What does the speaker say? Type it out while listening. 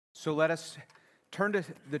So let us turn to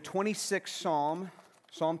the 26th Psalm,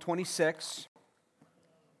 Psalm 26.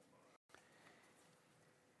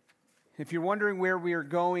 If you're wondering where we are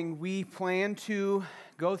going, we plan to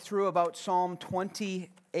go through about Psalm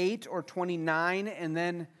 28 or 29, and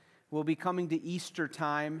then we'll be coming to Easter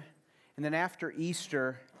time. And then after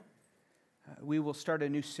Easter, we will start a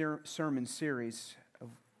new sermon series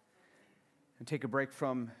and take a break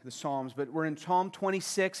from the Psalms. But we're in Psalm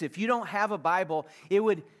 26. If you don't have a Bible, it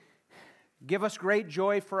would give us great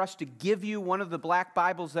joy for us to give you one of the black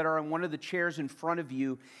Bibles that are on one of the chairs in front of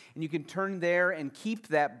you. And you can turn there and keep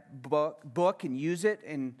that book and use it.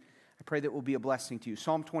 And I pray that it will be a blessing to you.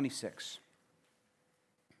 Psalm 26.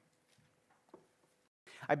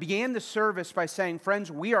 I began the service by saying,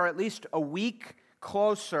 friends, we are at least a week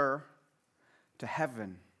closer to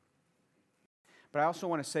heaven. But I also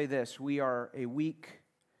want to say this, we are a week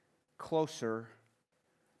closer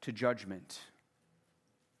to judgment.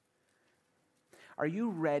 Are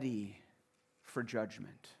you ready for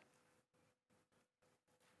judgment?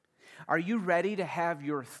 Are you ready to have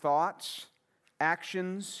your thoughts,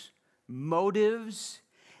 actions, motives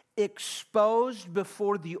exposed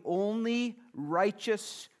before the only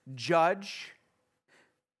righteous judge?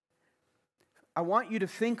 I want you to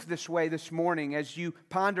think this way this morning as you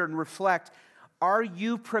ponder and reflect. Are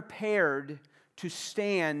you prepared to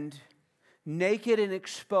stand naked and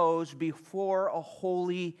exposed before a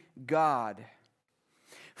holy God?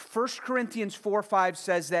 1 Corinthians 4:5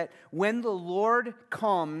 says that when the Lord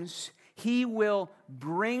comes, He will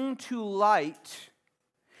bring to light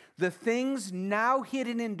the things now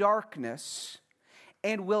hidden in darkness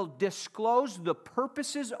and will disclose the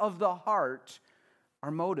purposes of the heart,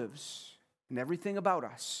 our motives, and everything about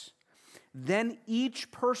us. Then each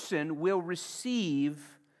person will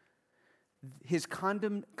receive his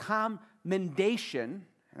commendation,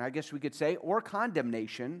 and I guess we could say, or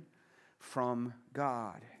condemnation from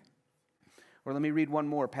God. Or let me read one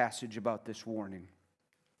more passage about this warning.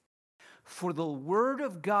 For the word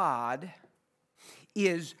of God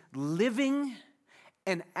is living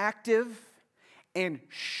and active and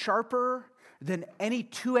sharper than any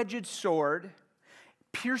two-edged sword,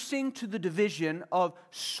 piercing to the division of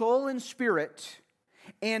soul and spirit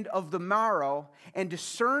and of the marrow, and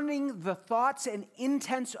discerning the thoughts and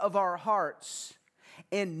intents of our hearts.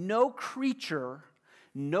 And no creature,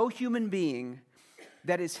 no human being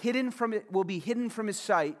that is hidden from it will be hidden from His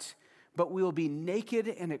sight, but will be naked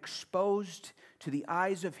and exposed to the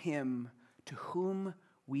eyes of Him to whom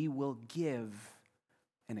we will give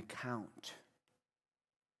an account.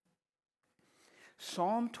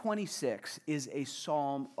 Psalm 26 is a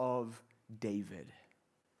psalm of David.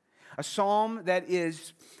 A psalm that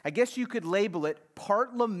is, I guess you could label it,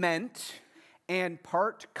 part lament and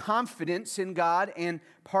part confidence in God and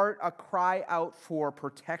part a cry out for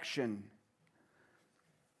protection.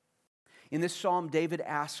 In this psalm, David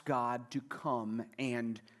asks God to come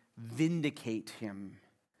and vindicate him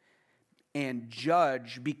and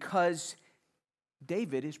judge because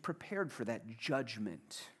David is prepared for that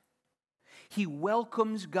judgment. He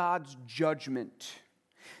welcomes God's judgment.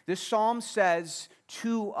 This psalm says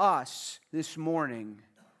to us this morning,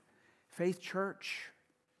 Faith Church,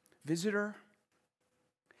 visitor,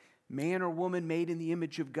 man or woman made in the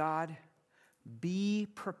image of God, be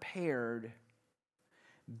prepared.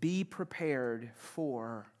 Be prepared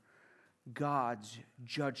for God's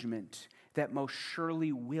judgment that most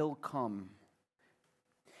surely will come.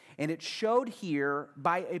 And it showed here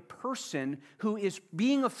by a person who is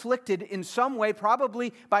being afflicted in some way,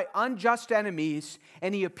 probably by unjust enemies,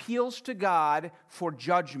 and he appeals to God for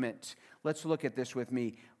judgment. Let's look at this with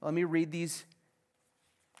me. Let me read these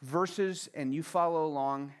verses, and you follow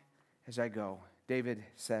along as I go. David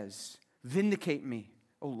says, "Vindicate me,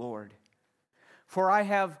 O Lord, for I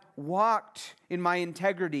have walked in my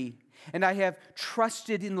integrity, and I have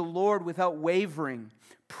trusted in the Lord without wavering.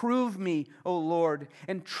 Prove me, O Lord,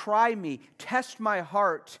 and try me. Test my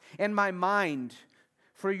heart and my mind.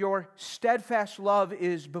 For your steadfast love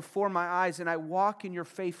is before my eyes, and I walk in your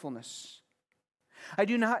faithfulness. I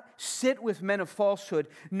do not sit with men of falsehood,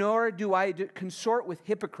 nor do I consort with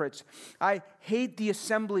hypocrites. I hate the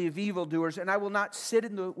assembly of evildoers, and I will not sit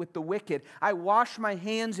with the wicked. I wash my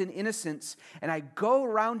hands in innocence, and I go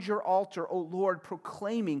around your altar, O Lord,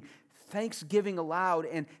 proclaiming thanksgiving aloud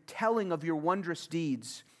and telling of your wondrous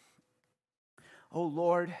deeds. O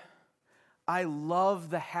Lord, I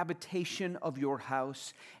love the habitation of your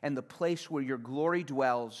house and the place where your glory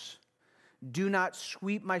dwells. Do not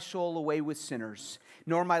sweep my soul away with sinners,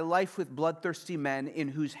 nor my life with bloodthirsty men, in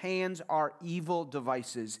whose hands are evil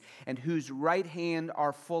devices, and whose right hand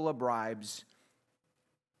are full of bribes.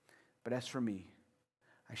 But as for me,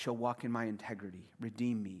 I shall walk in my integrity.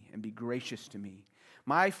 Redeem me and be gracious to me.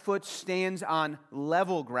 My foot stands on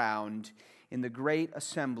level ground. In the great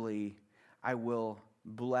assembly, I will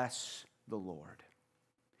bless the Lord.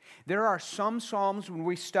 There are some Psalms when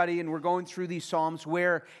we study and we're going through these Psalms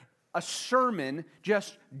where a sermon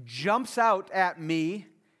just jumps out at me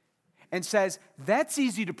and says, that's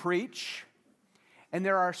easy to preach. And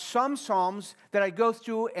there are some Psalms that I go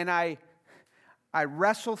through and I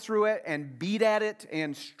wrestle through it and beat at it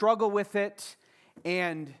and struggle with it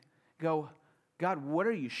and go, God, what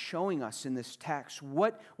are you showing us in this text?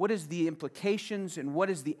 What is the implications and what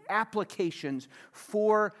is the applications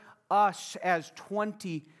for us as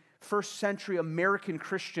 21st century American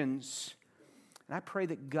Christians? And I pray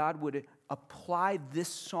that God would apply this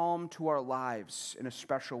psalm to our lives in a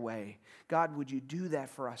special way. God, would you do that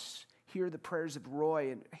for us? Hear the prayers of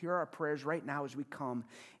Roy and hear our prayers right now as we come.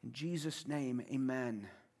 In Jesus' name, amen.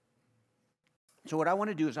 So what I want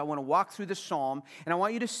to do is I want to walk through the psalm and I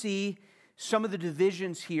want you to see some of the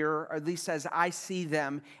divisions here, or at least as I see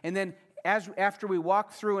them. And then after we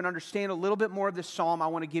walk through and understand a little bit more of this psalm, I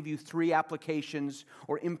want to give you 3 applications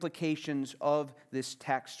or implications of this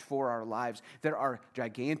text for our lives that are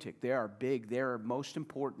gigantic, they are big, they are most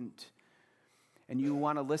important. And you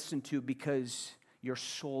want to listen to because your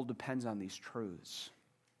soul depends on these truths.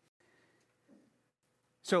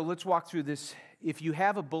 So let's walk through this. If you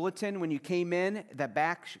have a bulletin when you came in, that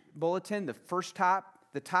back bulletin,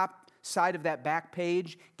 the top side of that back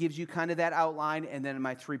page gives you kind of that outline, and then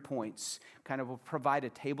my 3 points kind of will provide a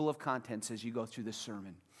table of contents as you go through this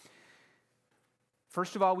sermon.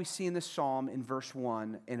 First of all, we see in this psalm in verse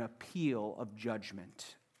 1 an appeal of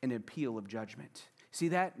judgment. An appeal of judgment. See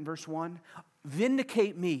that in verse 1?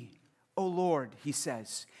 Vindicate me, O Lord, he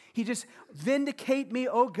says. He just, vindicate me,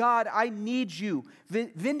 O God, I need you.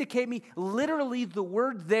 Vindicate me. Literally, the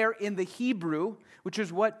word there in the Hebrew, which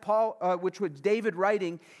is what which was David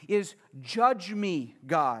writing, is judge me,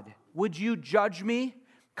 God. Would you judge me?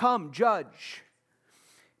 Come, judge.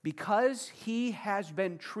 Because he has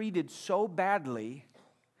been treated so badly,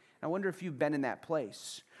 I wonder if you've been in that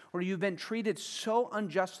place, where you've been treated so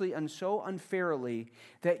unjustly and so unfairly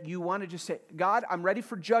that you want to just say, God, I'm ready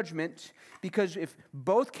for judgment, because if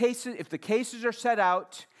the cases are set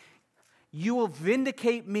out, you will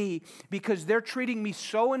vindicate me because they're treating me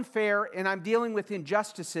so unfair and I'm dealing with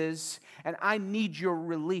injustices and I need your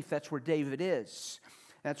relief. That's where David is.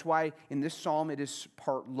 That's why in this psalm it is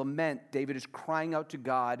part lament. David is crying out to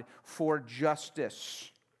God for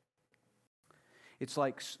justice. It's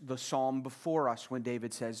like the psalm before us when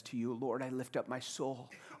David says to you, Lord, I lift up my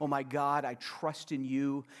soul. Oh my God, I trust in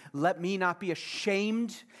you. Let me not be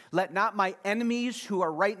ashamed. Let not my enemies who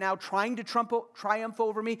are right now trying to triumph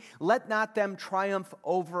over me, let not them triumph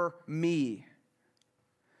over me.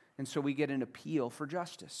 And so we get an appeal for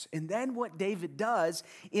justice. And then what David does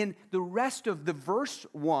in the rest of the verse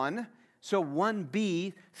 1, so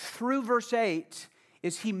 1b through verse 8,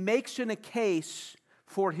 is he makes a case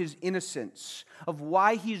for his innocence, of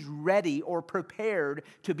why he's ready or prepared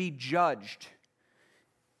to be judged.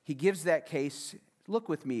 He gives that case. Look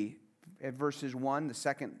with me at verses 1, the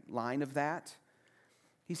second line of that.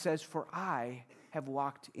 He says, for I have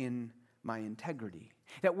walked in my integrity.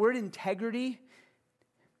 That word integrity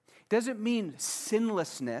doesn't mean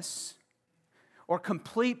sinlessness or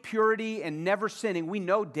complete purity and never sinning. We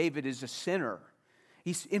know David is a sinner.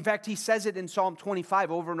 In fact, he says it in Psalm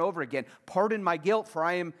 25 over and over again. Pardon my guilt, for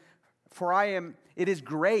I am, it is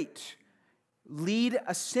great. Lead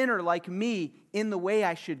a sinner like me in the way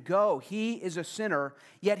I should go. He is a sinner,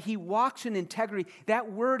 yet he walks in integrity.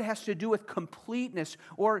 That word has to do with completeness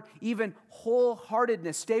or even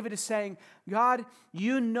wholeheartedness. David is saying, God,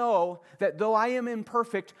 you know that though I am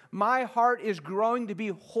imperfect, my heart is growing to be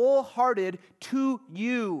wholehearted to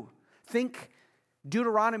you. Think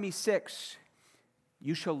Deuteronomy 6.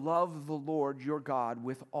 You shall love the Lord your God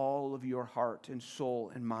with all of your heart and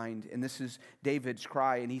soul and mind. And this is David's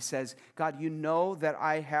cry. And he says, God, you know that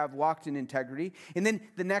I have walked in integrity. And then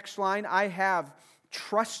the next line, I have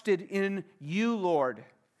trusted in you, Lord,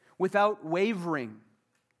 without wavering.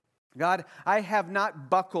 God, I have not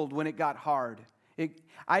buckled when it got hard.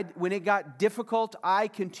 When it got difficult, I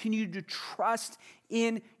continued to trust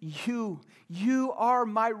in you. You are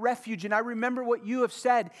my refuge. And I remember what you have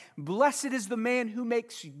said. Blessed is the man who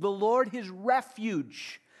makes the Lord his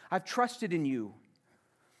refuge. I've trusted in you.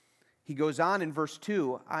 He goes on in verse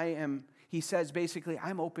 2. He says basically,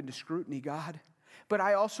 I'm open to scrutiny, God. But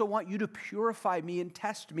I also want you to purify me and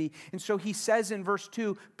test me. And so he says in verse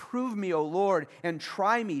 2, prove me, O Lord, and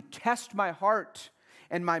try me. Test my heart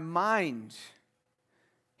and my mind.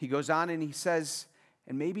 He goes on and he says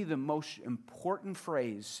And maybe the most important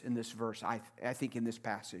phrase in this verse, I think in this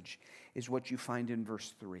passage, is what you find in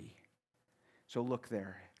verse 3. So look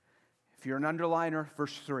there. If you're an underliner,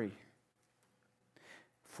 verse 3.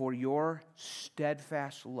 For your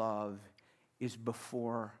steadfast love is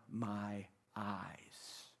before my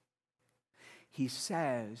eyes. He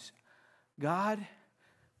says, God,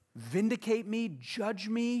 vindicate me, judge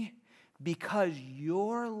me, because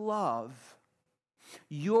your love,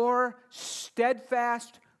 your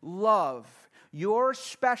steadfast love, your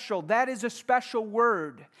special, that is a special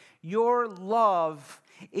word, your love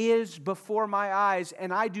is before my eyes,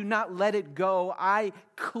 and I do not let it go. I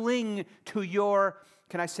cling to your,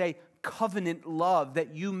 can I say, covenant love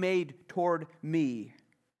that you made toward me.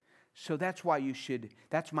 So that's why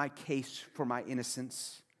that's my case for my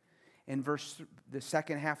innocence. In the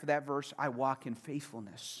second half of that verse, I walk in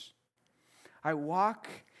faithfulness. I walk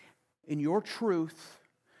in your truth,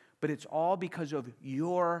 but it's all because of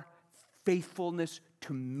your faithfulness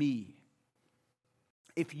to me.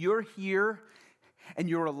 If you're here and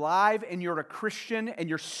you're alive and you're a Christian and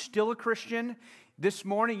you're still a Christian, this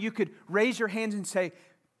morning you could raise your hands and say,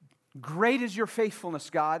 great is your faithfulness,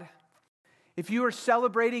 God. If you are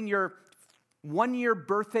celebrating your 1-year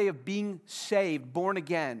birthday of being saved, born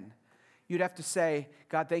again, you'd have to say,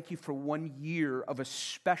 God, thank you for 1 year of a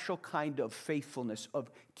special kind of faithfulness,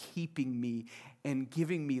 of keeping me and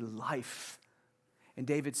giving me life. And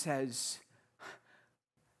David says,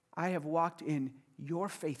 I have walked in your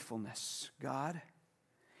faithfulness, God.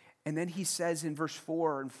 And then he says in verse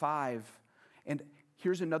 4 and 5, and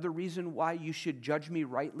here's another reason why you should judge me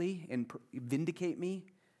rightly and vindicate me,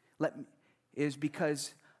 is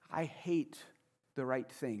because I hate the right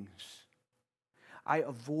things. I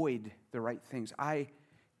avoid the right things. I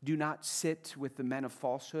do not sit with the men of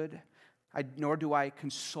falsehood, nor do I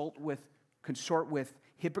consort with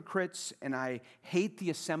hypocrites, and I hate the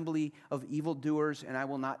assembly of evildoers, and I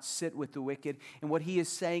will not sit with the wicked. And what he is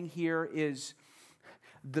saying here is,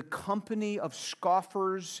 the company of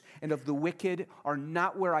scoffers and of the wicked are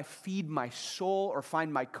not where I feed my soul or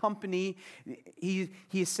find my company. He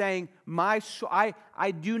is saying, my soul,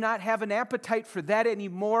 I do not have an appetite for that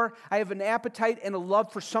anymore. I have an appetite and a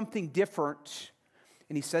love for something different.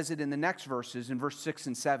 And he says it in the next verses, in verse 6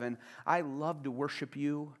 and 7. I love to worship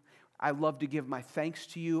you. I love to give my thanks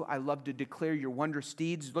to you. I love to declare your wondrous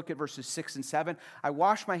deeds. Look at verses 6 and 7. I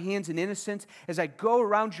wash my hands in innocence. As I go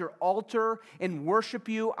around your altar and worship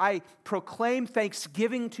you, I proclaim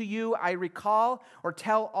thanksgiving to you. I recall or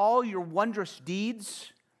tell all your wondrous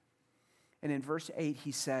deeds. And in verse 8,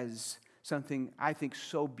 he says something I think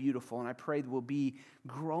so beautiful, and I pray will be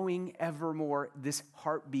growing ever more this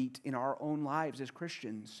heartbeat in our own lives as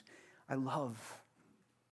Christians. I love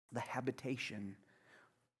the habitation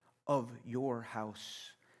of your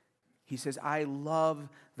house. He says, I love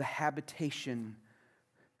the habitation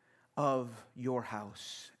of your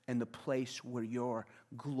house and the place where your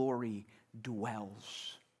glory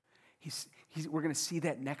dwells. We're going to see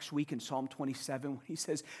that next week in Psalm 27 when he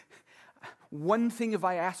says, one thing have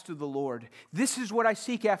I asked of the Lord. This is what I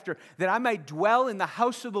seek after, that I might dwell in the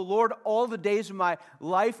house of the Lord all the days of my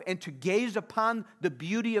life and to gaze upon the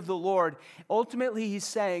beauty of the Lord. Ultimately, he's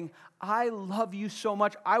saying, I love you so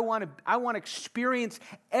much. I want to experience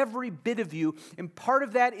every bit of you. And part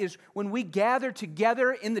of that is when we gather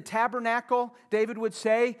together in the tabernacle, David would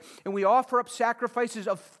say, and we offer up sacrifices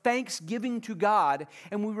of thanksgiving to God,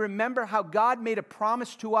 and we remember how God made a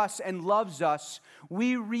promise to us and loves us,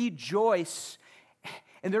 we rejoice.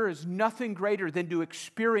 And there is nothing greater than to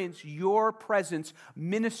experience your presence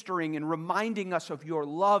ministering and reminding us of your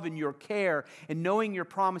love and your care and knowing your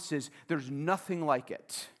promises. There's nothing like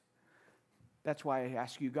it. That's why I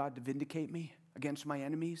ask you, God, to vindicate me against my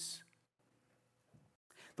enemies.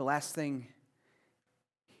 The last thing,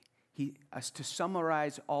 to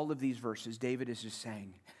summarize all of these verses, David is just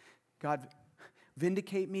saying, God,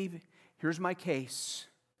 vindicate me. Here's my case.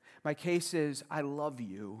 My case is, I love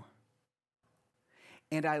you.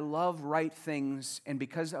 And I love right things. And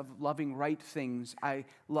because of loving right things, I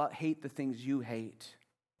hate the things you hate.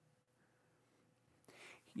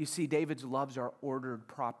 You see, David's loves are ordered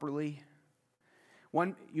properly.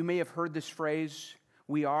 One, you may have heard this phrase,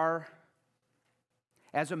 we are,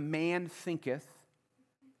 as a man thinketh,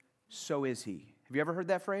 so is he. Have you ever heard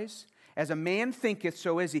that phrase? As a man thinketh,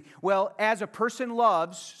 so is he. Well, as a person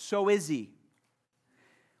loves, so is he.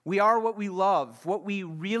 We are what we love, what we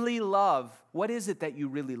really love. What is it that you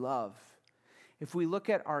really love? If we look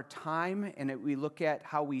at our time and we look at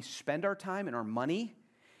how we spend our time and our money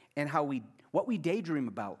and what we daydream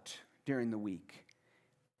about during the week,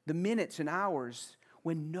 the minutes and hours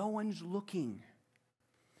when no one's looking,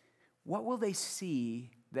 what will they see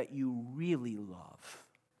that you really love?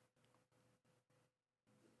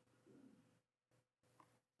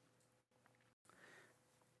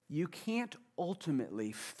 You can't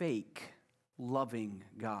ultimately fake loving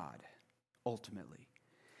God, ultimately.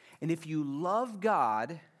 And if you love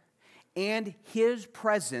God and His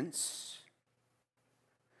presence,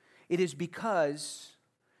 it is because,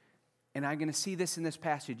 and I'm going to see this in this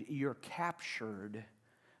passage, you're captured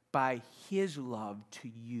by His love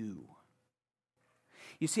to you.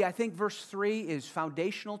 You see, I think verse 3 is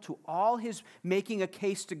foundational to all his making a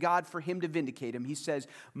case to God for him to vindicate him. He says,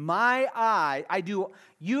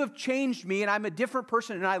 you have changed me, and I'm a different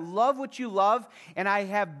person, and I love what you love, and I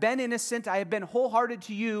have been innocent, I have been wholehearted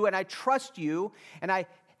to you, and I trust you, and I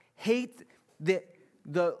hate the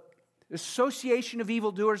association of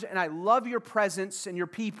evildoers, and I love your presence and your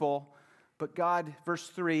people. But God, verse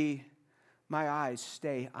 3, my eyes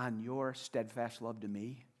stay on your steadfast love to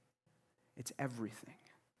me. It's everything.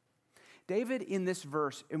 David in this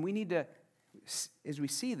verse, and we need to, as we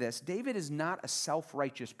see this, David is not a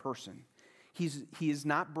self-righteous person. He is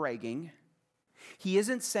not bragging. He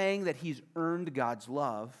isn't saying that he's earned God's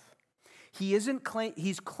love. He's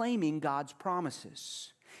claiming God's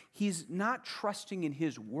promises. He's not trusting in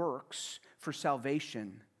his works for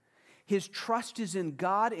salvation. His trust is in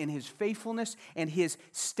God and His faithfulness and His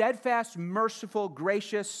steadfast, merciful,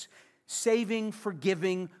 gracious, saving,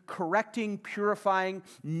 forgiving, correcting, purifying,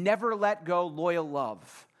 never let go, loyal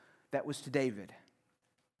love. That was to David.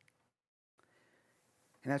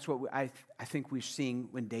 And that's what I think we're seeing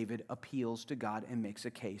when David appeals to God and makes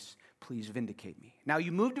a case. Please vindicate me. Now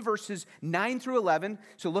you move to verses 9 through 11.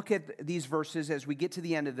 So look at these verses as we get to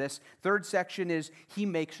the end of this. Third section is he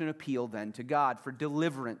makes an appeal then to God for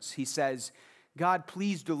deliverance. He says, God,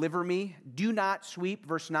 please deliver me. Do not sweep,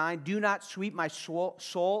 verse 9, do not sweep my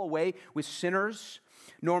soul away with sinners,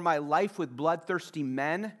 nor my life with bloodthirsty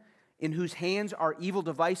men, in whose hands are evil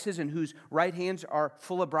devices and whose right hands are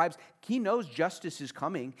full of bribes. He knows justice is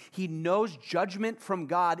coming. He knows judgment from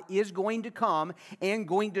God is going to come and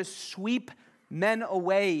going to sweep men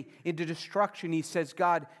away into destruction. He says,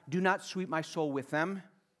 God, do not sweep my soul with them.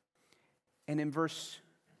 And in verse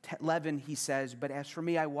 11, he says, but as for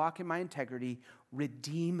me, I walk in my integrity,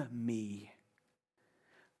 redeem me.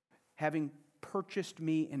 Having purchased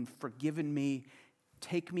me and forgiven me,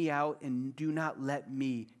 take me out and do not let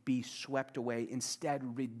me be swept away.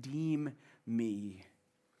 Instead, redeem me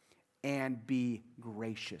and be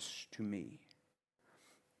gracious to me.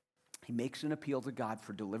 He makes an appeal to God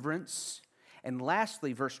for deliverance. And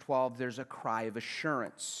lastly, verse 12, there's a cry of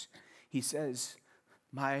assurance. He says,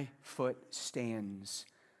 my foot stands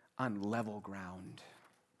on level ground.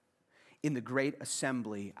 In the great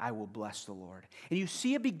assembly, I will bless the Lord. And you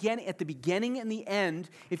see at the beginning and the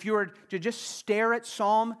end, if you were to just stare at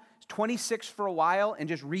Psalm 26 for a while and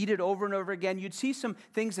just read it over and over again, you'd see some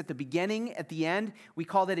things at the beginning, at the end. We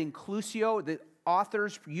call that inclusio. The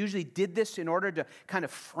authors usually did this in order to kind of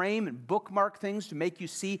frame and bookmark things to make you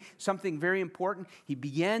see something very important. He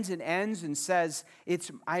begins and ends and says,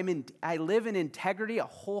 I live in integrity, a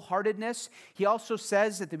wholeheartedness. He also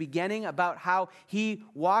says at the beginning about how he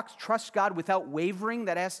trusts God without wavering.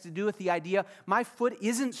 That has to do with the idea, my foot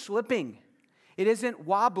isn't slipping. It isn't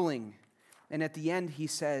wobbling. And at the end he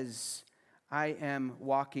says, I am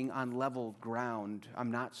walking on level ground. I'm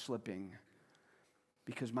not slipping,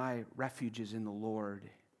 because my refuge is in the Lord.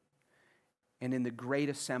 And in the great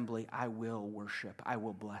assembly, I will worship. I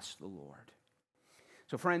will bless the Lord.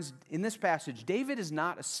 So friends, in this passage, David is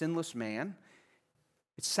not a sinless man.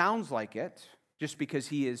 It sounds like it, just because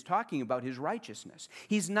he is talking about his righteousness.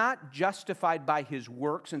 He's not justified by his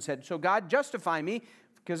works and said, so God, justify me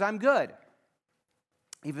because I'm good.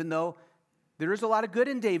 Even though there is a lot of good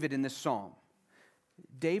in David in this psalm.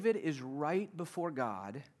 David is right before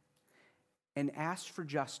God and asks for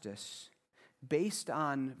justice based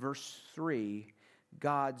on, verse 3,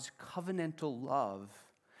 God's covenantal love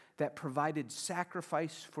that provided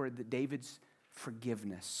sacrifice for David's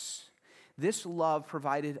forgiveness. This love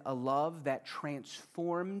provided a love that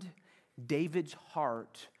transformed David's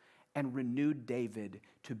heart and renewed David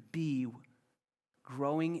to be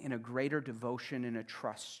growing in a greater devotion and a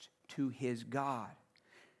trust to his God.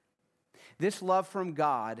 This love from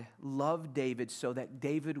God loved David so that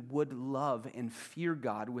David would love and fear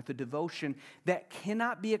God with a devotion that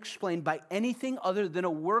cannot be explained by anything other than a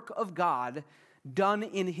work of God done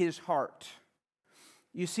in his heart.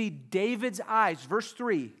 You see, David's eyes, verse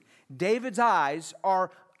 3, David's eyes are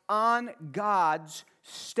on God's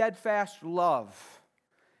steadfast love.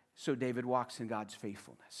 So David walks in God's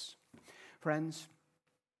faithfulness. Friends,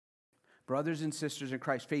 brothers and sisters in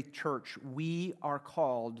Christ Faith Church, we are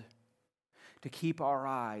called to keep our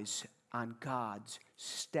eyes on God's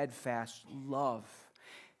steadfast love.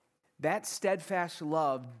 That steadfast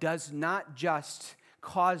love does not just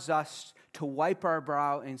cause us to wipe our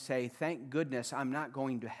brow and say, thank goodness I'm not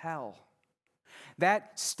going to hell.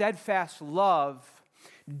 That steadfast love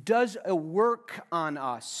does a work on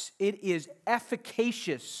us. It is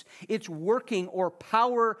efficacious. It's working or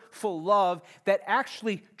powerful love that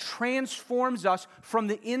actually transforms us from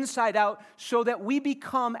the inside out so that we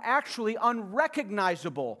become actually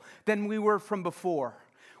unrecognizable than we were from before,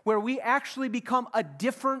 where we actually become a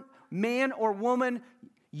different man or woman,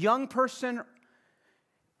 young person.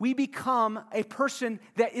 We become a person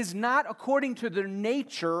that is not according to their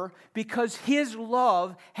nature because His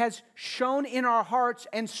love has shown in our hearts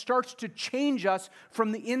and starts to change us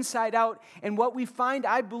from the inside out. And what we find,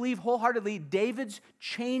 I believe wholeheartedly, David's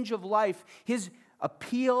change of life, his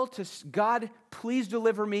appeal to God, please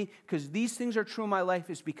deliver me because these things are true in my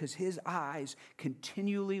life, is because his eyes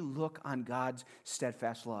continually look on God's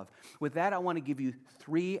steadfast love. With that, I want to give you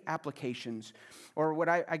 3 applications, or what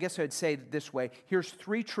I guess I'd say this way. Here's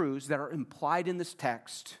 3 truths that are implied in this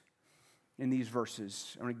text, in these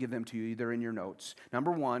verses. I'm going to give them to you either in your notes.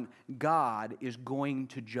 Number 1, God is going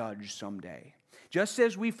to judge someday. Just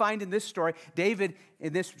as we find in this story, David,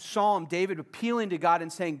 in this psalm, David appealing to God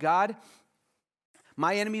and saying, God,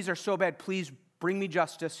 my enemies are so bad, please bring me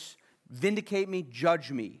justice, vindicate me, judge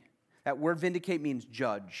me. That word vindicate means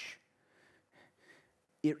judge.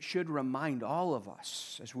 It should remind all of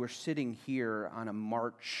us as we're sitting here on a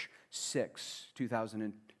March 6,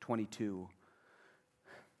 2022,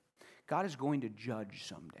 God is going to judge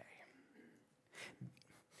someday.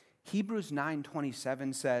 Hebrews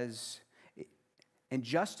 9:27 says, and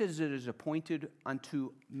just as it is appointed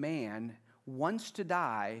unto man once to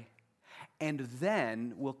die, and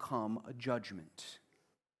then will come a judgment.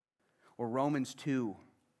 Or Romans 2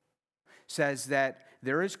 says that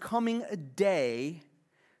there is coming a day,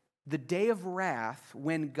 the day of wrath,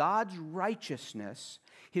 when God's righteousness,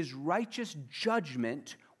 His righteous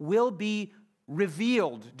judgment will be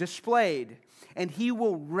revealed, displayed, and He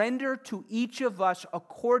will render to each of us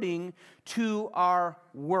according to our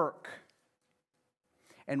work.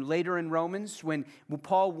 And later in Romans, when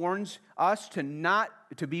Paul warns us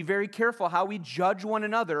to be very careful how we judge one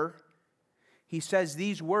another, he says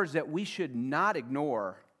these words that we should not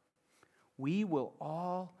ignore. We will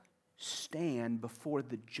all stand before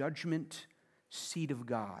the judgment seat of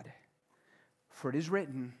God. For it is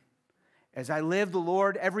written, as I live, the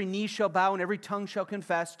Lord, every knee shall bow and every tongue shall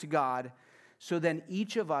confess to God. So then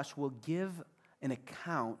each of us will give an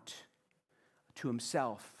account to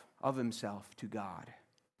himself, of himself, to God.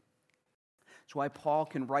 That's why Paul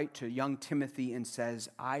can write to young Timothy and says,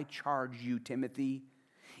 I charge you, Timothy,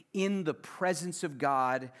 in the presence of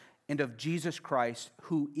God and of Jesus Christ,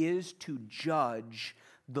 who is to judge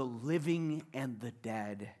the living and the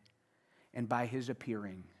dead. And by His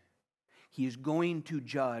appearing, He is going to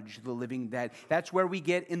judge the living and dead. That's where we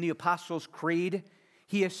get in the Apostles' Creed.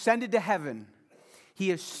 He ascended to heaven. He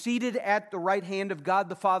is seated at the right hand of God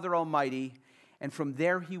the Father Almighty. And from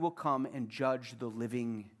there He will come and judge the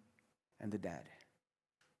living and the dead.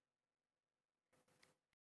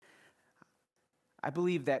 I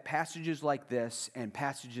believe that passages like this and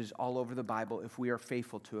passages all over the Bible, if we are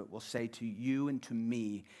faithful to it, will say to you and to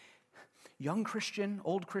me, young Christian,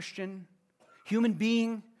 old Christian, human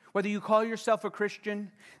being, whether you call yourself a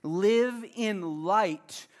Christian, live in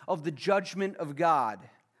light of the judgment of God.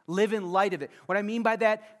 Live in light of it. What I mean by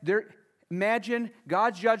that, imagine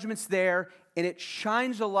God's judgment's there and it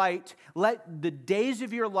shines a light. Let the days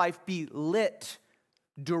of your life be lit,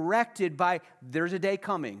 directed by, there's a day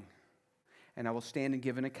coming, and I will stand and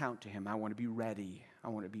give an account to Him. I want to be ready. I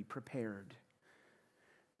want to be prepared.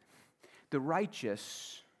 The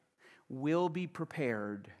righteous will be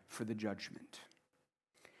prepared for the judgment.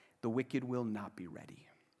 The wicked will not be ready.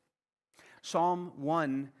 Psalm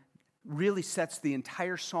 1 really sets the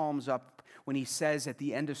entire Psalms up when he says at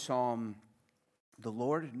the end of Psalm, the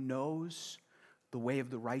Lord knows the way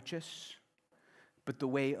of the righteous, but the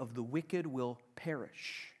way of the wicked will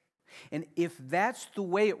perish. And if that's the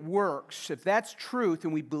way it works, if that's truth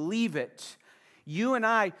and we believe it, you and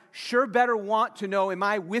I sure better want to know, am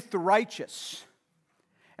I with the righteous?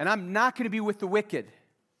 And I'm not going to be with the wicked.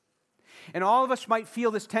 And all of us might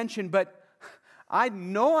feel this tension, but I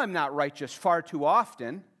know I'm not righteous far too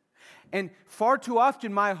often. And far too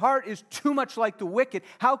often my heart is too much like the wicked.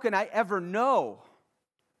 How can I ever know?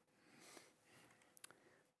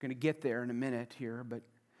 I'm going to get there in a minute here, but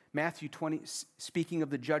Matthew 20, speaking of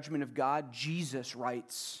the judgment of God, Jesus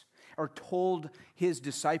writes, or told His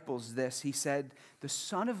disciples this. He said, the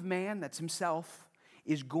Son of Man, that's Himself,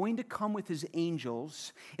 is going to come with his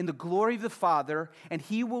angels in the glory of the Father, and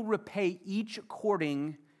he will repay each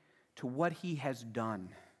according to what he has done.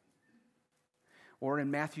 Or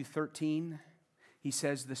in Matthew 13, he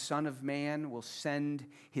says, the Son of Man will send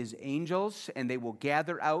his angels, and they will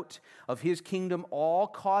gather out of his kingdom all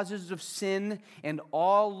causes of sin and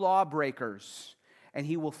all lawbreakers, and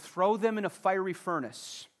he will throw them in a fiery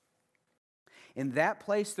furnace. In that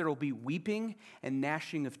place there will be weeping and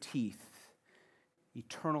gnashing of teeth,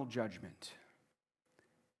 eternal judgment.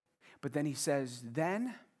 But then he says,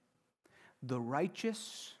 then the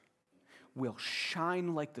righteous will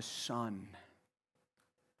shine like the sun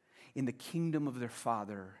in the kingdom of their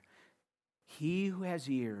Father. He who has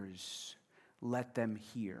ears, let them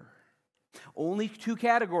hear. Only two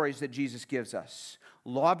categories that Jesus gives us: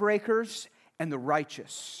 lawbreakers and the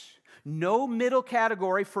righteous. No middle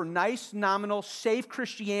category for nice, nominal, safe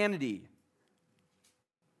Christianity.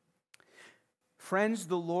 Friends,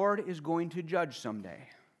 the Lord is going to judge someday.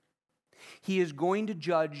 He is going to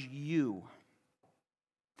judge you.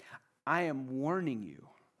 I am warning you.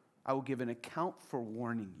 I will give an account for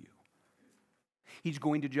warning you. He's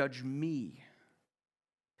going to judge me.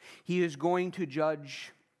 He is going to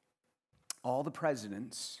judge all the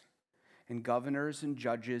presidents and governors and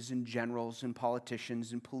judges and generals and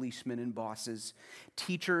politicians and policemen and bosses,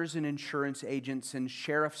 teachers and insurance agents and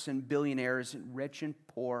sheriffs and billionaires, and rich and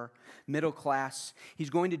poor, middle class. He's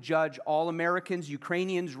going to judge all Americans,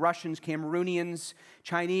 Ukrainians, Russians, Cameroonians,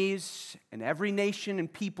 Chinese, and every nation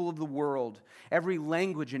and people of the world, every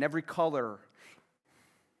language and every color.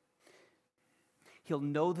 He'll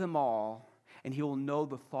know them all, and he will know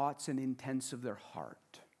the thoughts and intents of their heart.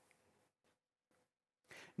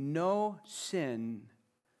 No sin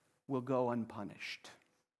will go unpunished.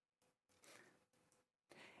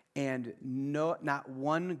 And not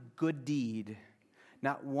one good deed,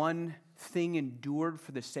 not one thing endured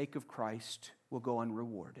for the sake of Christ will go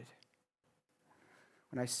unrewarded.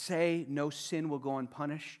 When I say no sin will go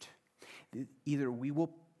unpunished, either we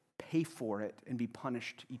will pay for it and be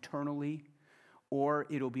punished eternally, or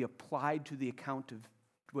it'll be applied to the account of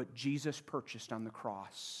what Jesus purchased on the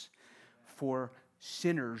cross for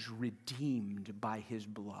sinners redeemed by his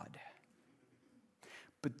blood.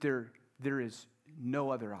 But there is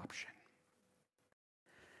no other option.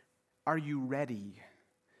 Are you ready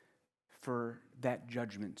for that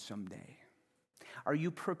judgment someday? Are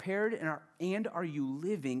you prepared, and are you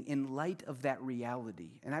living in light of that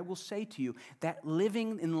reality? And I will say to you that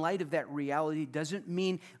living in light of that reality doesn't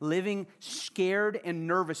mean living scared and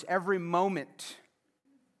nervous every moment.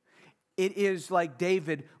 It is like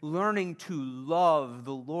David, learning to love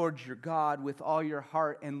the Lord your God with all your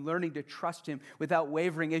heart and learning to trust him without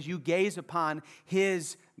wavering as you gaze upon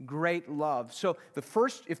his great love. So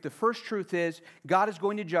if the first truth is God is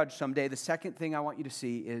going to judge someday, the second thing I want you to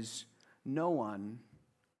see is no one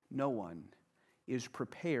is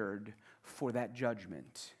prepared for that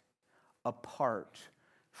judgment apart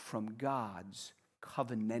from God's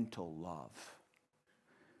covenantal love.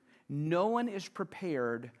 No one is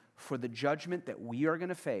prepared for the judgment that we are going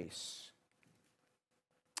to face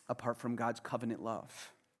apart from God's covenant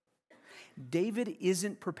love. David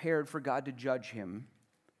isn't prepared for God to judge him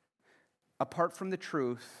apart from the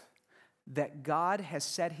truth that God has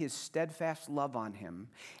set his steadfast love on him.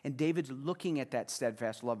 And David's looking at that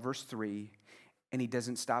steadfast love, verse 3, and he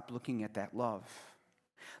doesn't stop looking at that love.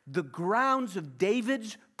 The grounds of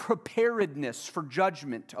David's preparedness for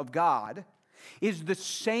judgment of God is the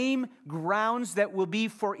same grounds that will be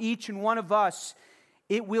for each and one of us.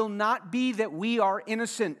 It will not be that we are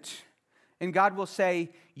innocent, and God will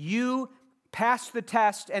say, you passed the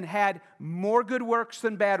test and had more good works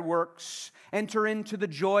than bad works. Enter into the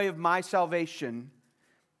joy of my salvation.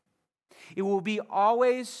 It will be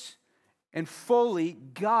always and fully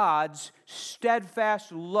God's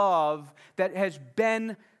steadfast love that has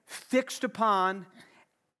been fixed upon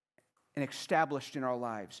and established in our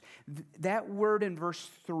lives. That word in verse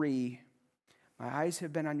 3, my eyes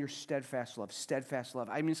have been on your steadfast love, steadfast love.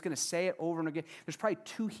 I'm just going to say it over and again. There's probably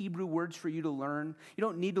 2 Hebrew words for you to learn. You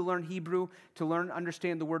don't need to learn Hebrew to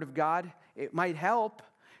understand the Word of God. It might help,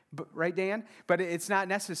 but, right, Dan? But it's not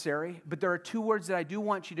necessary. But there are 2 words that I do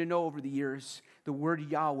want you to know over the years. The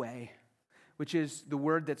word Yahweh, which is the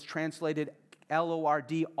word that's translated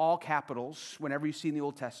Lord, all capitals, whenever you see in the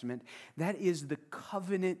Old Testament. That is the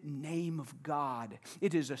covenant name of God.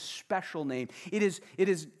 It is a special name. It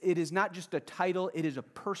is not just a title, it is a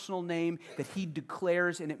personal name that he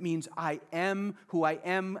declares, and it means I am who I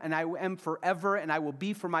am, and I am forever, and I will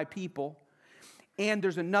be for my people. And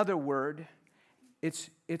there's another word. It's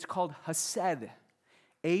called Hesed.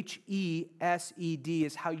 Hesed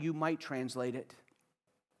is how you might translate it.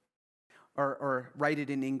 or write it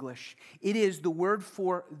in English. It is the word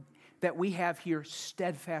for that we have here,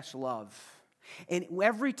 steadfast love. And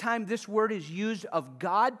every time this word is used of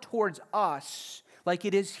God towards us, like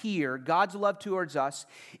it is here, God's love towards us,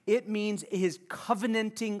 it means his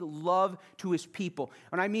covenanting love to his people.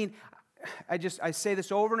 And I mean, I say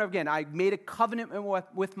this over and over again. I made a covenant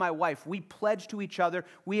with my wife. We pledged to each other.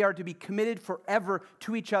 We are to be committed forever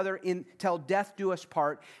to each other until death do us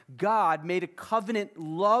part. God made a covenant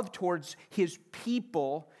love towards his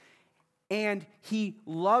people, and he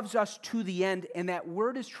loves us to the end. And that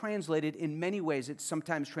word is translated in many ways. It's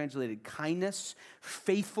sometimes translated kindness,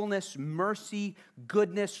 faithfulness, mercy,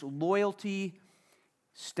 goodness, loyalty,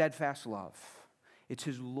 steadfast love. It's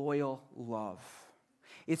his loyal love.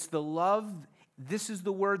 It's the love, this is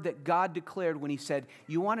the word that God declared when he said,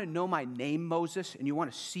 you want to know my name, Moses, and you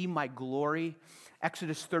want to see my glory?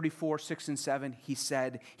 Exodus 34, 6 and 7, he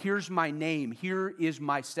said, here's my name, here is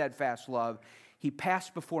my steadfast love. He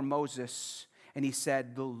passed before Moses and he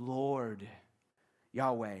said, the Lord,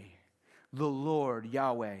 Yahweh, the Lord,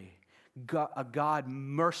 Yahweh, a God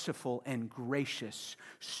merciful and gracious,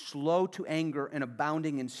 slow to anger and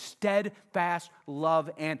abounding in steadfast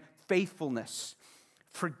love and faithfulness,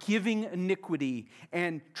 forgiving iniquity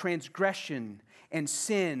and transgression and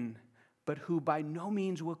sin, but who by no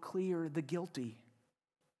means will clear the guilty.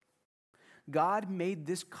 God made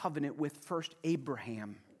this covenant with first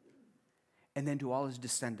Abraham and then to all his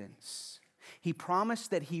descendants. He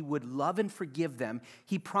promised that he would love and forgive them.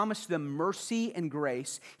 He promised them mercy and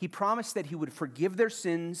grace. He promised that he would forgive their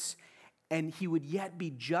sins and he would yet be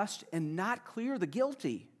just and not clear the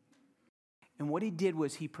guilty. And what he did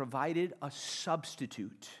was he provided a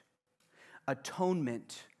substitute,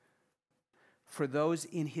 atonement for those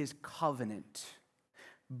in his covenant.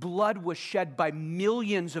 Blood was shed by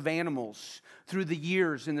millions of animals through the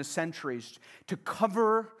years and the centuries to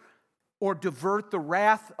cover or divert the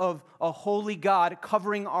wrath of a holy God,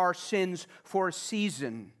 covering our sins for a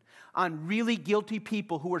season on really guilty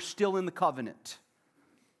people who are still in the covenant.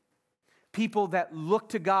 People that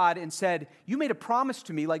looked to God and said, you made a promise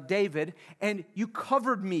to me like David, and you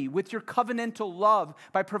covered me with your covenantal love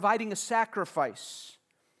by providing a sacrifice.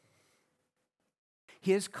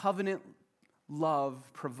 His covenant love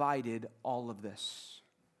provided all of this.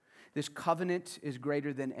 This covenant is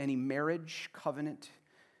greater than any marriage covenant,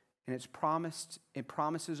 and it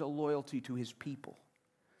promises a loyalty to his people.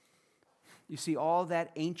 You see, all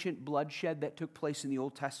that ancient bloodshed that took place in the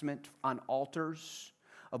Old Testament on altars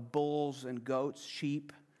of bulls and goats,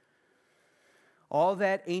 sheep, all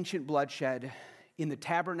that ancient bloodshed in the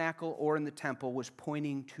tabernacle or in the temple was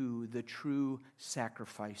pointing to the true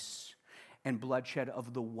sacrifice and bloodshed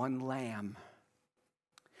of the one lamb,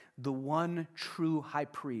 the one true high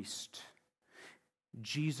priest,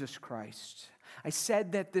 Jesus Christ. I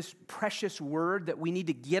said that this precious word that we need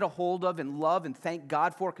to get a hold of and love and thank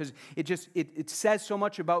God for, because it says so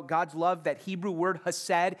much about God's love, that Hebrew word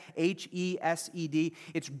hesed, H-E-S-E-D,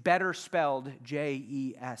 it's better spelled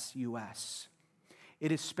J-E-S-U-S.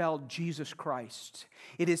 It is spelled Jesus Christ.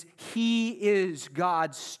 He is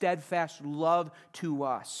God's steadfast love to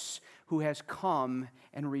us, who has come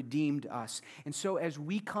and redeemed us. And so as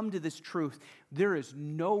we come to this truth, there is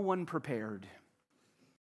no one prepared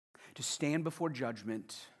to stand before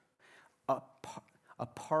judgment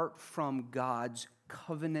apart from God's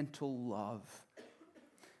covenantal love.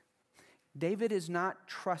 David is not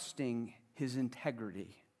trusting his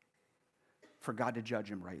integrity for God to judge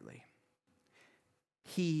him rightly.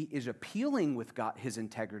 He is appealing with his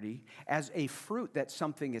integrity as a fruit that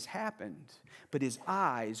something has happened, but his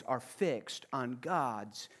eyes are fixed on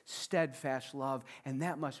God's steadfast love, and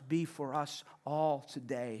that must be for us all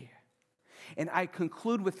today. And I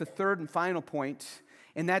conclude with the third and final point,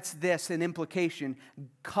 and that's this, an implication.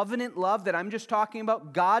 Covenant love that I'm just talking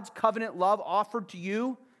about, God's covenant love offered to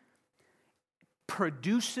you,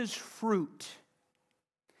 produces fruit.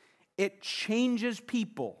 It changes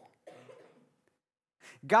people.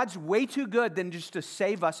 God's way too good than just to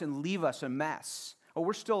save us and leave us a mess. Oh,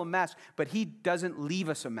 we're still a mess, but he doesn't leave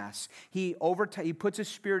us a mess. He puts his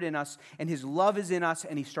spirit in us, and his love is in us,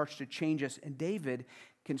 and he starts to change us. And David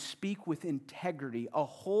can speak with integrity, a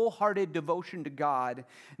wholehearted devotion to God,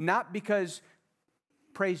 not because,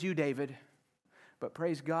 praise you, David, but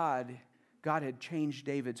praise God, God had changed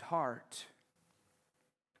David's heart.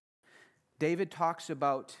 David talks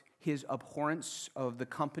about his abhorrence of the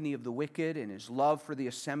company of the wicked and his love for the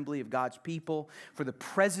assembly of God's people, for the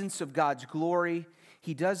presence of God's glory.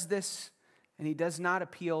 He does this, and he does not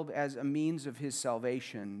appeal as a means of his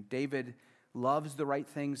salvation. David loves the right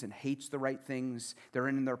things and hates the right things. They're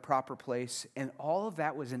in their proper place. And all of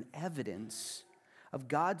that was an evidence of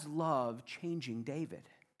God's love changing David.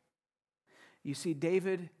 You see,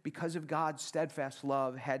 David, because of God's steadfast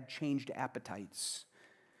love, had changed appetites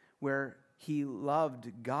where he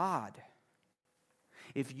loved God.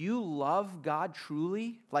 If you love God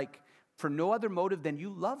truly, like for no other motive than you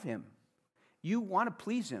love him, you want to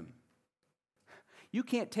please him, you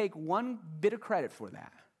can't take one bit of credit for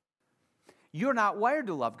that. You're not wired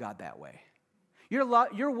to love God that way.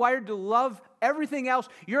 You're wired to love everything else.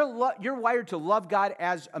 You're wired to love God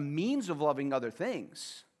as a means of loving other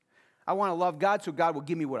things. I want to love God so God will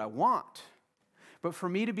give me what I want. But for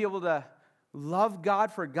me to be able to love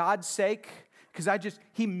God for God's sake, because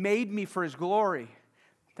He made me for His glory,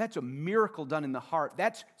 that's a miracle done in the heart.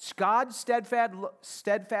 That's God's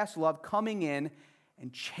steadfast love coming in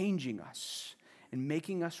and changing us and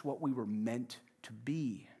making us what we were meant to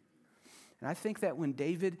be. And I think that when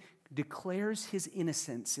David declares his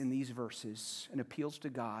innocence in these verses and appeals to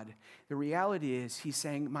God, the reality is he's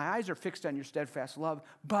saying, my eyes are fixed on your steadfast love,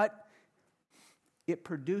 but it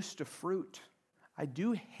produced a fruit. I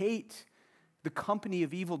do hate the company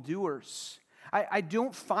of evildoers. I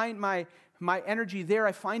don't find my energy there.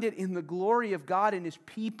 I find it in the glory of God and His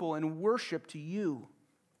people and worship to you.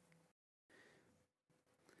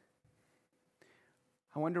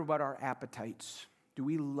 I wonder about our appetites. Do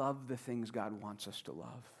we love the things God wants us to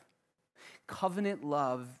love? Covenant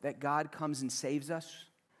love that God comes and saves us,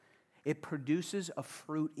 it produces a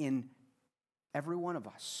fruit in every one of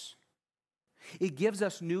us. It gives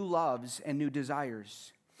us new loves and new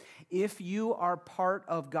desires. If you are part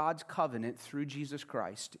of God's covenant through Jesus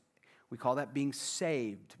Christ, we call that being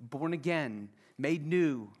saved, born again, made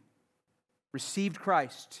new, received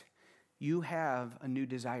Christ, you have a new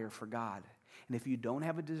desire for God. And if you don't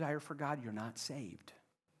have a desire for God, you're not saved.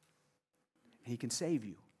 He can save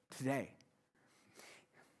you today.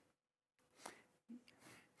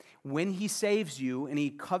 When He saves you and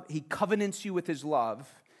He covenants you with His love,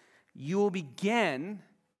 you will begin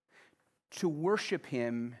to worship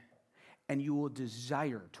Him and you will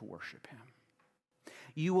desire to worship Him.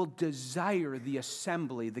 You will desire the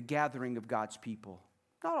assembly, the gathering of God's people.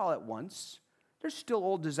 Not all at once. There's still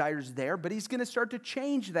old desires there, but He's going to start to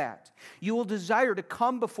change that. You will desire to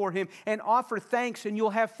come before Him and offer thanks, and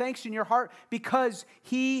you'll have thanks in your heart because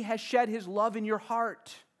He has shed His love in your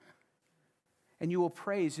heart. And you will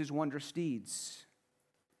praise His wondrous deeds.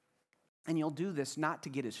 And you'll do this not to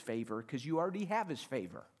get His favor, because you already have His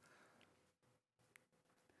favor.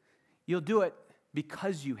 You'll do it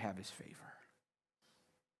because you have His favor.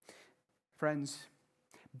 Friends,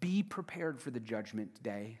 be prepared for the judgment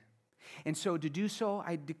day. And so to do so,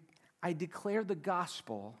 I declare the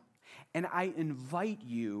gospel, and I invite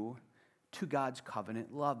you to God's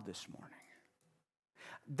covenant love this morning.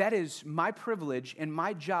 That is my privilege and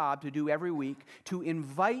my job to do every week, to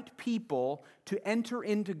invite people to enter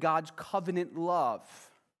into God's covenant love.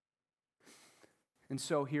 And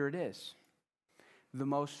so here it is. The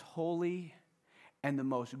most holy and the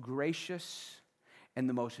most gracious and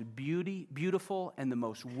the most beautiful and the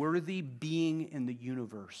most worthy being in the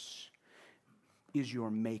universe is your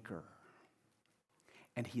Maker.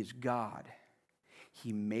 And He is God.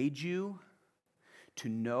 He made you to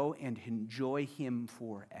know and enjoy Him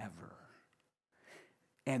forever.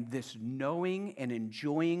 And this knowing and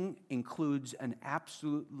enjoying includes an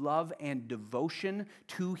absolute love and devotion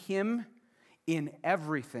to Him in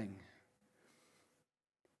everything.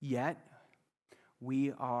 Yet,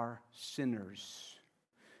 we are sinners.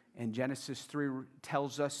 And Genesis 3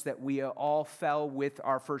 tells us that we all fell with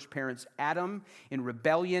our first parents, Adam, in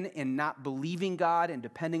rebellion and not believing God and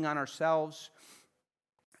depending on ourselves.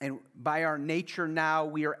 And by our nature now,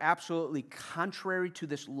 we are absolutely contrary to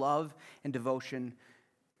this love and devotion.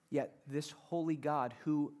 Yet this holy God,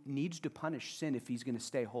 who needs to punish sin if He's going to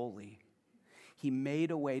stay holy, He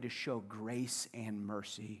made a way to show grace and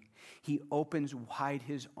mercy. He opens wide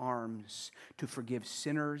His arms to forgive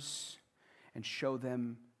sinners and show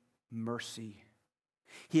them mercy.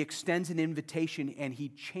 He extends an invitation and He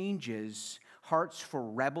changes hearts for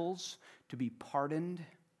rebels to be pardoned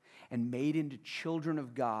and made into children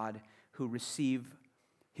of God who receive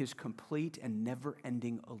His complete and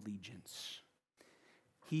never-ending allegiance.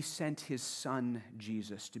 He sent His Son,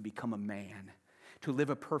 Jesus, to become a man, to live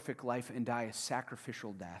a perfect life and die a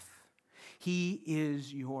sacrificial death. He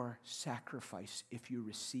is your sacrifice if you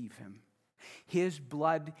receive Him. His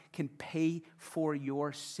blood can pay for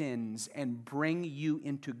your sins and bring you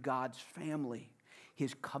into God's family,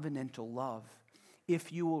 His covenantal love.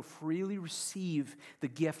 If you will freely receive the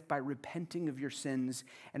gift by repenting of your sins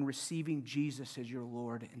and receiving Jesus as your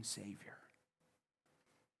Lord and Savior.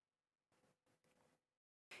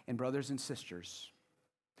 And brothers and sisters,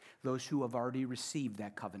 Those who have already received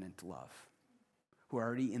that covenant love, who are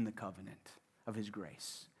already in the covenant of his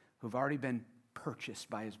grace, who have already been purchased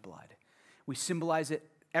by his blood. We symbolize it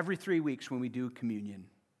every 3 weeks when we do communion.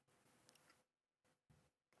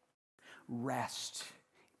 Rest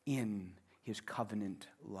in his covenant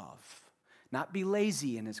love. Not be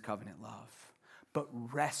lazy in his covenant love, but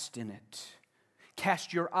rest in it.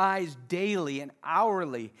 Cast your eyes daily and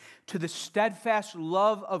hourly to the steadfast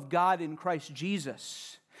love of God in Christ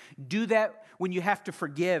Jesus. Do that when you have to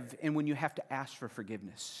forgive and when you have to ask for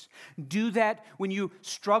forgiveness. Do that when you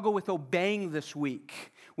struggle with obeying this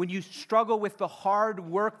week, when you struggle with the hard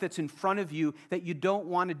work that's in front of you that you don't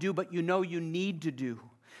want to do, but you know you need to do.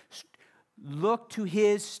 Look to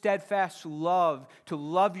his steadfast love to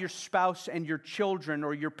love your spouse and your children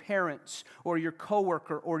or your parents or your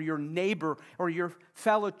coworker or your neighbor or your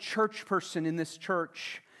fellow church person in this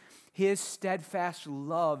church. His steadfast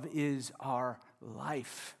love is our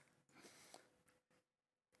life.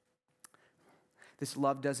 This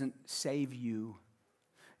love doesn't save you.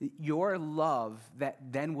 Your love that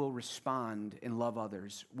then will respond and love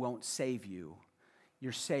others won't save you.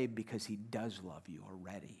 You're saved because he does love you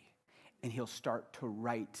already. And he'll start to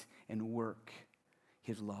write and work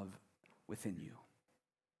his love within you.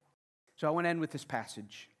 So I want to end with this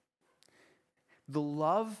passage. The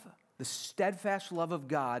love, the steadfast love of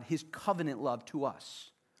God, his covenant love to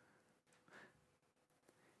us,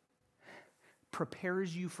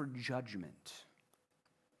 prepares you for judgment.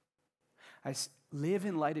 Live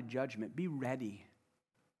in light of judgment. Be ready.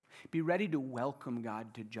 Be ready to welcome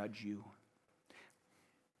God to judge you.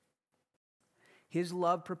 His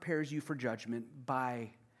love prepares you for judgment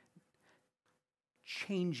by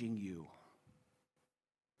changing you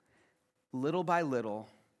little by little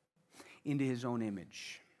into his own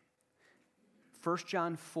image. 1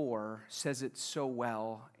 John 4 says it so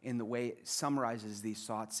well in the way it summarizes these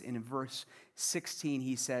thoughts. And in verse 16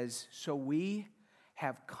 he says, "So we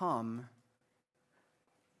have come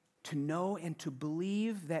to know and to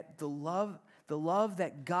believe that the love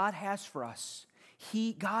that God has for us,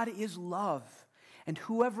 God is love. And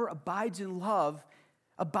whoever abides in love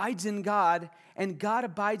abides in God, and God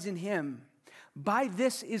abides in him. By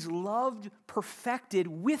this is love perfected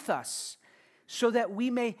with us, so that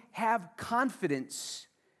we may have confidence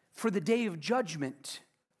for the day of judgment."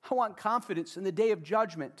 I want confidence in the day of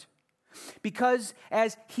judgment. Because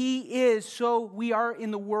as he is, so we are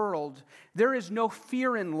in the world. There is no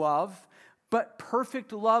fear in love, but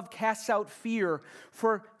perfect love casts out fear.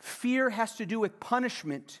 For fear has to do with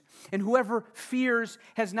punishment. And whoever fears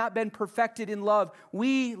has not been perfected in love.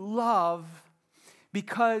 We love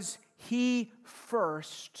because he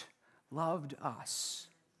first loved us.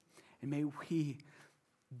 And may we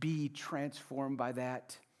be transformed by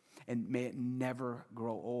that. And may it never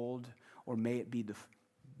grow old. Or may it be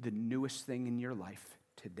the newest thing in your life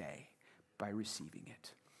today by receiving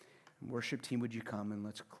it. Worship team, would you come and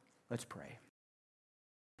let's pray.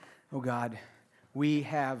 Oh God, we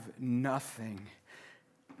have nothing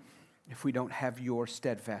if we don't have your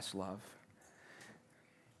steadfast love.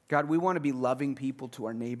 God, we want to be loving people to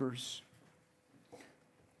our neighbors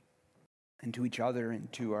and to each other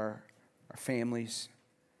and to our families,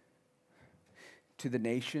 to the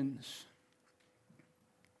nations.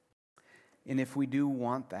 And if we do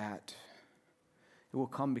want that, it will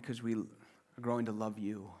come because we are growing to love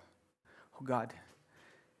you. Oh God,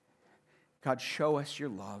 show us your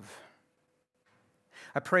love.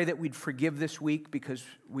 I pray that we'd forgive this week because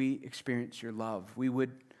we experience your love. We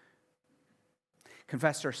would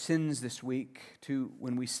confess our sins this week to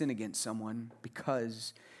when we sin against someone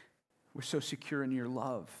because we're so secure in your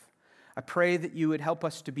love. I pray that you would help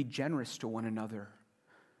us to be generous to one another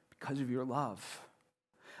because of your love.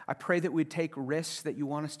 I pray that we'd take risks that you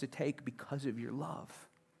want us to take because of your love.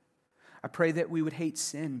 I pray that we would hate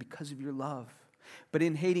sin because of your love. But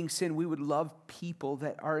in hating sin, we would love people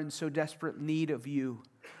that are in so desperate need of you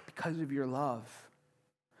because of your love.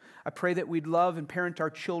 I pray that we'd love and parent our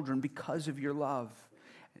children because of your love.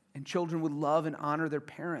 And children would love and honor their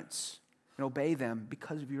parents and obey them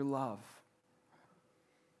because of your love.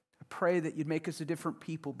 I pray that you'd make us a different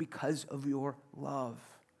people because of your love.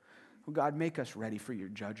 Oh God, make us ready for your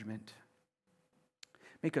judgment.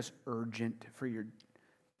 Make us urgent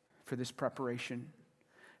for this preparation.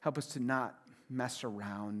 Help us to not mess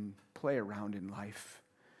around, play around in life.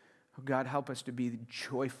 Oh God, help us to be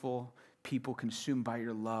joyful people consumed by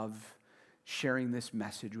your love, sharing this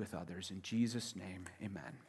message with others. In Jesus' name, amen.